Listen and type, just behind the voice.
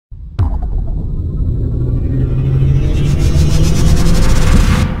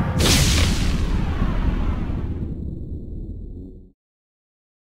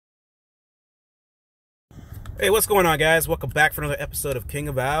Hey, what's going on, guys? Welcome back for another episode of King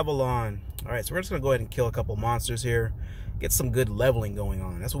of Avalon. Alright, so we're just going to go ahead and kill a couple monsters here. Get some good leveling going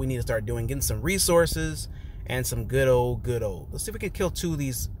on. That's what we need to start doing. Getting some resources and some good old. Let's see if we can kill two of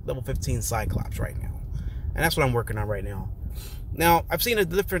these level 15 Cyclops right now. And that's what I'm working on right now. Now, I've seen a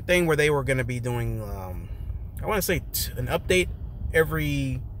different thing where they were going to be doing, I want to say an update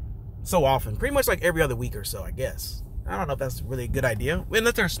every so often. Pretty much like every other week or so, I guess. I don't know if that's really a good idea.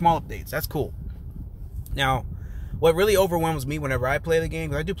 Unless they're small updates. That's cool. Now, what really overwhelms me whenever I play the game,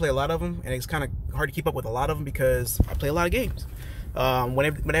 because I do play a lot of them, and it's kind of hard to keep up with a lot of them because I play a lot of games.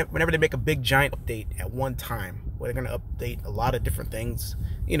 Whenever they make a big giant update at one time, where they're going to update a lot of different things,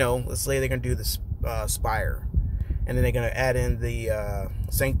 you know, let's say they're going to do the Spire, and then they're going to add in the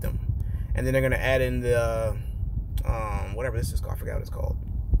Sanctum, and then they're going to add in the whatever this is called, I forgot what it's called,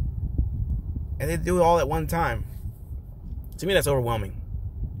 and they do it all at one time. To me, that's overwhelming.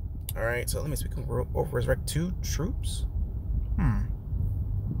 All right, so let me see. We can resurrect 2 troops.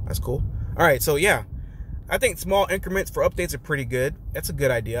 That's cool. All right, so yeah, I think small increments for updates are pretty good. That's a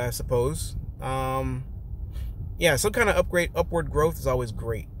good idea, I suppose. Yeah, some kind of upward growth is always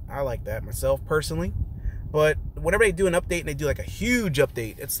great. I like that myself personally. But whenever they do an update and they do like a huge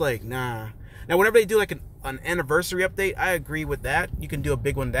update, it's like, nah. Now, whenever they do like an anniversary update, I agree with that. You can do a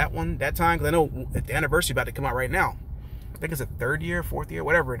big one that time, because I know the anniversary about to come out right now. I think it's a 3rd year, 4th year,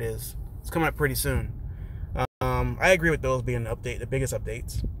 whatever it is. It's coming up pretty soon. I agree with those being the biggest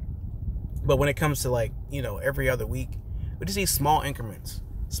updates. But when it comes to, like, you know, every other week, we just need small increments,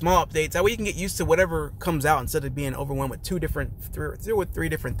 small updates. That way you can get used to whatever comes out instead of being overwhelmed with three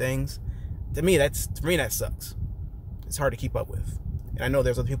different things. To me, that sucks. It's hard to keep up with. And I know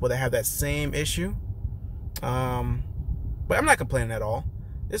there's other people that have that same issue. But I'm not complaining at all.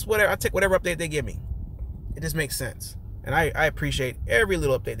 I take whatever update they give me. It just makes sense. And I appreciate every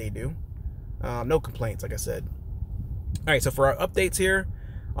little update they do. No complaints, like I said. All right, so for our updates here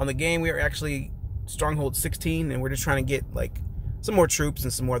on the game, we are actually Stronghold 16, and we're just trying to get like some more troops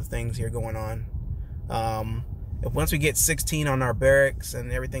and some more other things here going on. Once we get 16 on our barracks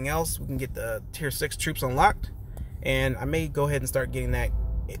and everything else, we can get the tier 6 troops unlocked. And I may go ahead and start getting that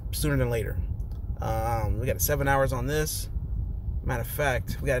sooner than later. We got 7 hours on this. Matter of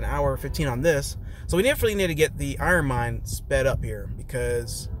fact, we got an hour 15 on this. So we definitely need to get the Iron Mine sped up here,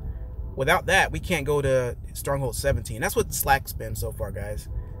 because without that, we can't go to Stronghold 17. That's what Slack's been so far, guys.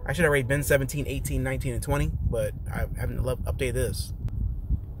 I should have already been 17, 18, 19, and 20, but I haven't updated this.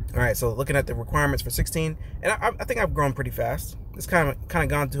 All right, so looking at the requirements for 16, and I think I've grown pretty fast. It's kind of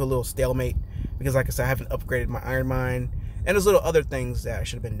gone to a little stalemate because, like I said, I haven't upgraded my Iron Mine, and there's little other things that I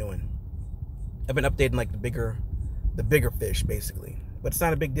should have been doing. I've been updating like the bigger fish, basically, but it's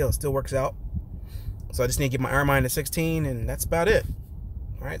not a big deal. It still works out. So I just need to get my Iron Mine to 16, and that's about it.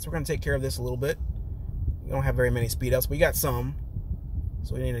 All right, so we're going to take care of this a little bit. We don't have very many speed ups. We got some,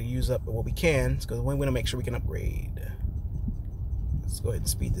 so we need to use up what we can, because we want to make sure we can upgrade. Let's go ahead and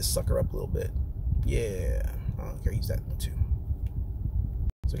speed this sucker up a little bit. Yeah, I'll use that one too.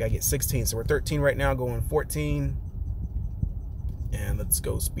 So we got to get 16. So we're 13 right now, going 14. And let's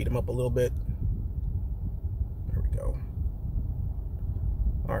go speed them up a little bit. There we go.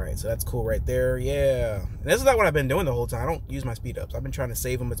 All right, so that's cool right there. Yeah, and this is not what I've been doing the whole time. I don't use my speed ups. I've been trying to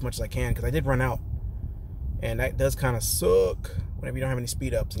save them as much as I can, because I did run out, and that does kind of suck whenever you don't have any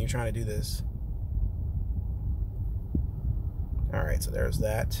speed ups and you're trying to do this. All right, so there's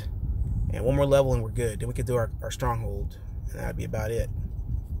that, and one more level and we're good. Then we can do our stronghold, and that'd be about it.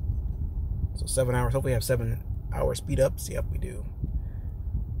 So 7 hours. Hopefully we have 7 hour speed ups. Yep, we do.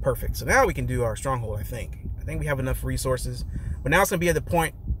 Perfect. So now we can do our stronghold. I think we have enough resources. But now it's going to be at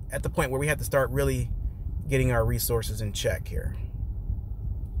the point where we have to start really getting our resources in check here.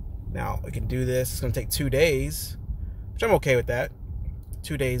 Now, we can do this. It's going to take 2 days, which I'm okay with that.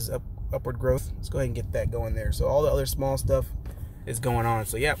 2 days upward growth. Let's go ahead and get that going there. So all the other small stuff is going on.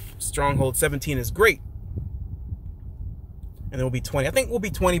 So, yeah, Stronghold 17 is great. And then we'll be 20. I think we'll be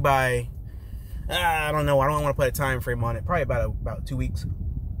 20 by, I don't know. I don't want to put a time frame on it. Probably about 2 weeks.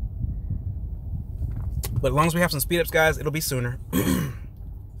 But as long as we have some speed ups, guys, it'll be sooner. And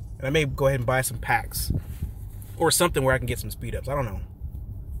I may go ahead and buy some packs or something where I can get some speed ups. I don't know.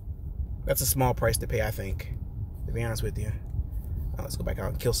 That's a small price to pay, I think, to be honest with you. Let's go back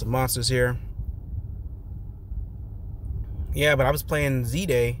out and kill some monsters here. Yeah, but I was playing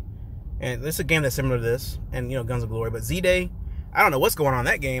Z-Day, and this is a game that's similar to this, and, you know, Guns of Glory. But Z-Day, I don't know what's going on in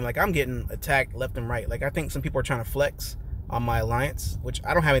that game. Like, I'm getting attacked left and right. Like, I think some people are trying to flex on my alliance, which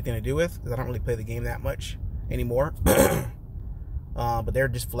I don't have anything to do with, because I don't really play the game that much anymore. But they're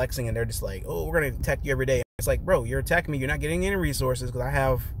just flexing, and they're just like, oh, we're going to attack you every day. It's like, bro, you're attacking me. You're not getting any resources, because I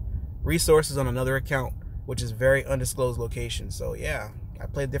have resources on another account which is very undisclosed location. So yeah, I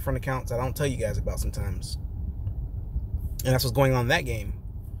play different accounts I don't tell you guys about sometimes, and that's what's going on in that game.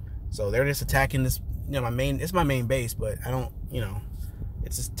 So they're just attacking this, you know, it's my main base, but I don't, you know,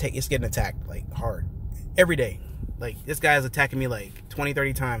 it's getting attacked like hard every day. Like this guy's attacking me like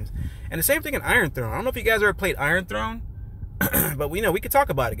 20-30 times. And the same thing in Iron Throne. I don't know if you guys ever played Iron Throne, but we could talk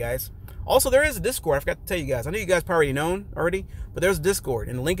about it, guys. Also, there is a Discord. I forgot to tell you guys. I know you guys probably know already, but there's a Discord,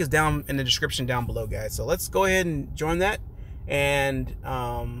 and the link is down in the description down below, guys. So let's go ahead and join that. And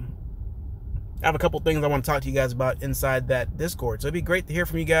I have a couple things I want to talk to you guys about inside that Discord. So it'd be great to hear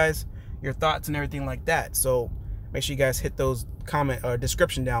from you guys, your thoughts and everything like that. So make sure you guys hit those comment or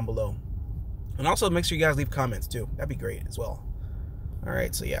description down below. And also make sure you guys leave comments too. That'd be great as well. All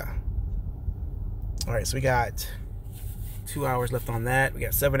right, so yeah. All right, so we got 2 hours left on that. We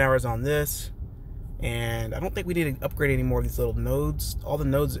got 7 hours on this. And I don't think we need to upgrade any more of these little nodes. All the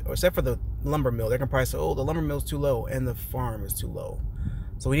nodes, except for the lumber mill, they're gonna probably say, oh, the lumber mill's too low and the farm is too low.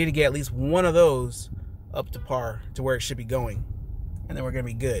 So we need to get at least one of those up to par to where it should be going. And then we're gonna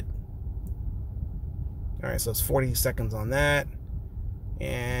be good. All right, so it's 40 seconds on that.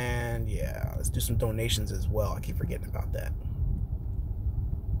 And yeah, let's do some donations as well. I keep forgetting about that.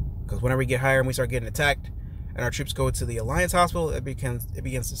 Because whenever we get higher and we start getting attacked and our troops go to the Alliance Hospital, it begins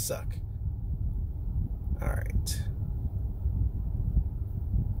to suck. All right.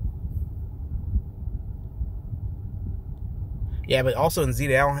 Yeah, but also in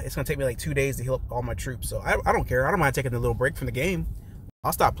ZDL, it's going to take me like 2 days to heal up all my troops. So I don't care. I don't mind taking a little break from the game.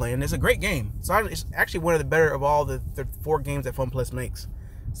 I'll stop playing. It's a great game. It's actually one of the better of all the 4 games that FunPlus makes.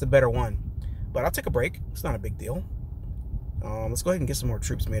 It's the better one. But I'll take a break. It's not a big deal. Let's go ahead and get some more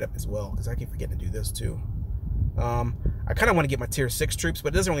troops made up as well, because I keep forgetting to do this too. I kind of want to get my tier 6 troops,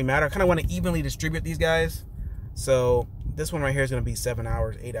 but it doesn't really matter. I kind of want to evenly distribute these guys. So this one right here is going to be 7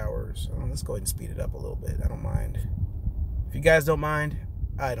 hours, 8 hours. Let's go ahead and speed it up a little bit. I don't mind. If you guys don't mind,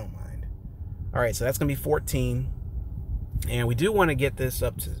 I don't mind. All right, so that's going to be 14. And we do want to get this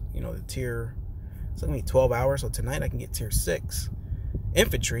up to, you know, the tier. It's going to be 12 hours. So tonight I can get tier 6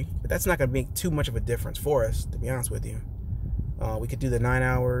 infantry, but that's not going to make too much of a difference for us, to be honest with you. We could do the 9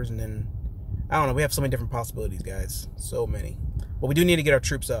 hours, and then I don't know. We have so many different possibilities, guys. So many. But we do need to get our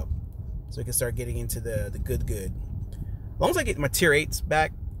troops up so we can start getting into the good. As long as I get my tier 8s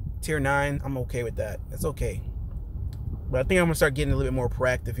back, tier 9, I'm okay with that. That's okay. But I think I'm going to start getting a little bit more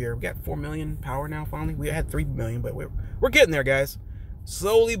proactive here. We got 4 million power now, finally. We had 3 million, but we're getting there, guys.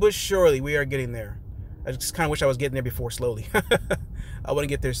 Slowly but surely, we are getting there. I just kind of wish I was getting there before slowly. I want to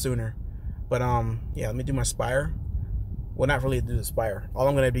get there sooner. But, yeah, let me do my spire. Well, not really do the spire. All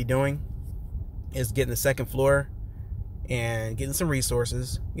I'm going to be doing is getting the 2nd floor and getting some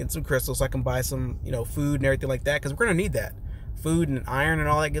resources, getting some crystals so I can buy some, you know, food and everything like that, because we're going to need that. Food and iron and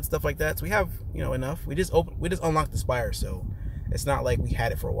all that good stuff like that. So we have, you know, enough. We just unlocked the spire, so it's not like we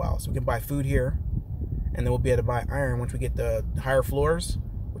had it for a while. So we can buy food here, and then we'll be able to buy iron once we get the higher floors,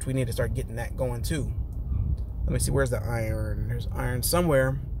 which we need to start getting that going too. Let me see, where's the iron? There's iron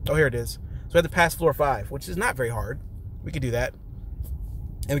somewhere. Oh, here it is. So we have to pass floor 5, which is not very hard. We could do that,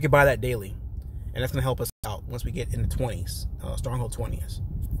 and we can buy that daily, and that's gonna help us out once we get in the 20s, stronghold 20s,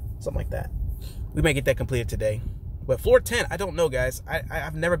 something like that. We may get that completed today. But floor 10, I don't know, guys.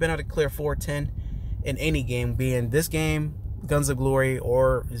 I've never been able to clear floor 10 in any game, being this game, Guns of Glory,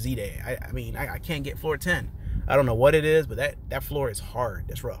 or Z-Day. I mean, I can't get floor 10. I don't know what it is, but that floor is hard.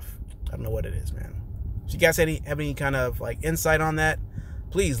 That's rough. I don't know what it is, man. If you guys have any kind of like insight on that,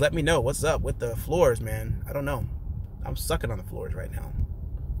 please let me know. What's up with the floors, man? I don't know. I'm sucking on the floors right now.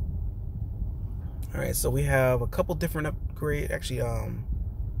 All right, so we have a couple different upgrade, actually,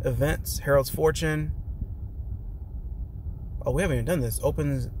 events. Herald's Fortune. Oh, we haven't even done this.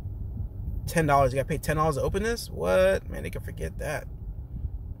 Opens $10. You gotta pay $10 to open this? What? Man, they can forget that.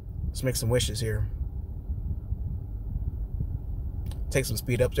 Let's make some wishes here. Take some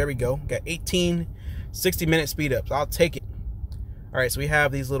speed ups. There we go. Got 18 60-minute speed ups. I'll take it. All right, so we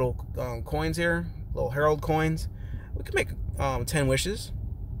have these little coins here, little Herald coins. We can make 10 wishes,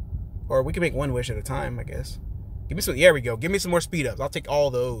 or we can make 1 wish at a time, I guess. Give me some. There we go. Give me some more speed ups. I'll take all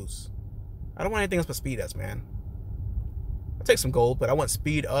those. I don't want anything else but speed ups, man. I'll take some gold, but I want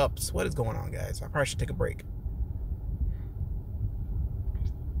speed ups. What is going on, guys? I probably should take a break.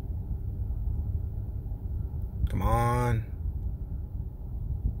 Come on.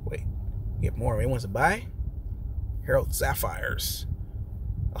 Wait. Get more. Anyone wants to buy? Herald Sapphires.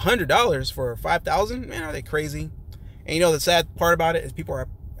 $100 for 5,000? Man, are they crazy? And you know the sad part about it is people are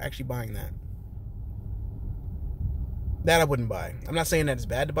actually buying that. That I wouldn't buy. I'm not saying that it's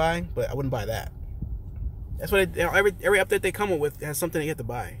bad to buy, but I wouldn't buy that. That's what every update they come up with has something that you have to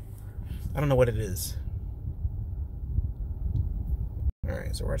buy. I don't know what it is.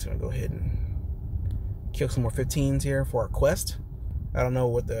 Alright, so we're just going to go ahead and kill some more 15s here for our quest. I don't know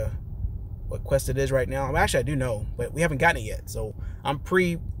what quest it is right now. Well, actually, I do know, but we haven't gotten it yet. So I'm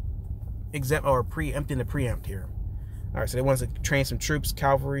preempting the preempt here. All right, so they want us to train some troops,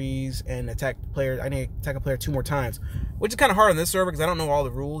 cavalries, and attack players. I need to attack a player 2 more times, which is kind of hard on this server because I don't know all the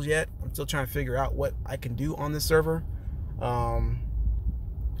rules yet. I'm still trying to figure out what I can do on this server.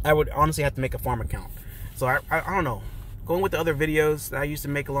 I would honestly have to make a farm account. So I don't know. Going with the other videos that I used to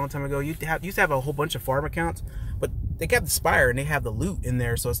make a long time ago, you used to have a whole bunch of farm accounts, but they got the Spire and they have the loot in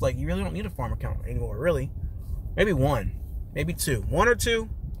there, so it's like you really don't need a farm account anymore, really. Maybe 1, maybe 2. 1 or 2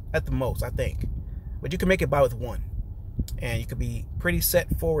 at the most, I think. But you can make it by with 1. And you could be pretty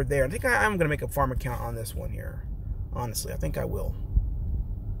set forward there. I think I'm going to make a farm account on this one here. Honestly, I think I will.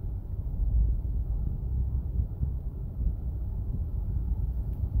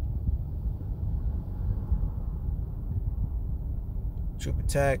 Troop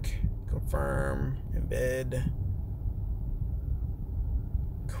attack, confirm, embed,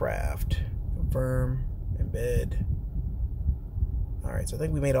 craft, confirm, embed. Alright, so I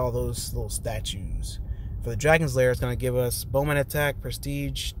think we made all those little statues. For the Dragon's Lair, it's going to give us bowman attack,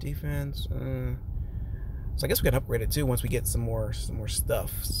 prestige, defense. So I guess we can upgrade it too once we get some more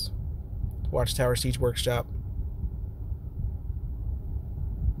stuffs. Watchtower, siege workshop,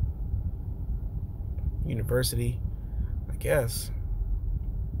 university, I guess.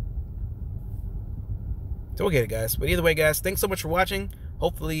 So we'll get it, guys. But either way, guys, thanks so much for watching.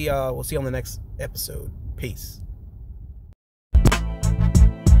 Hopefully, we'll see you on the next episode. Peace.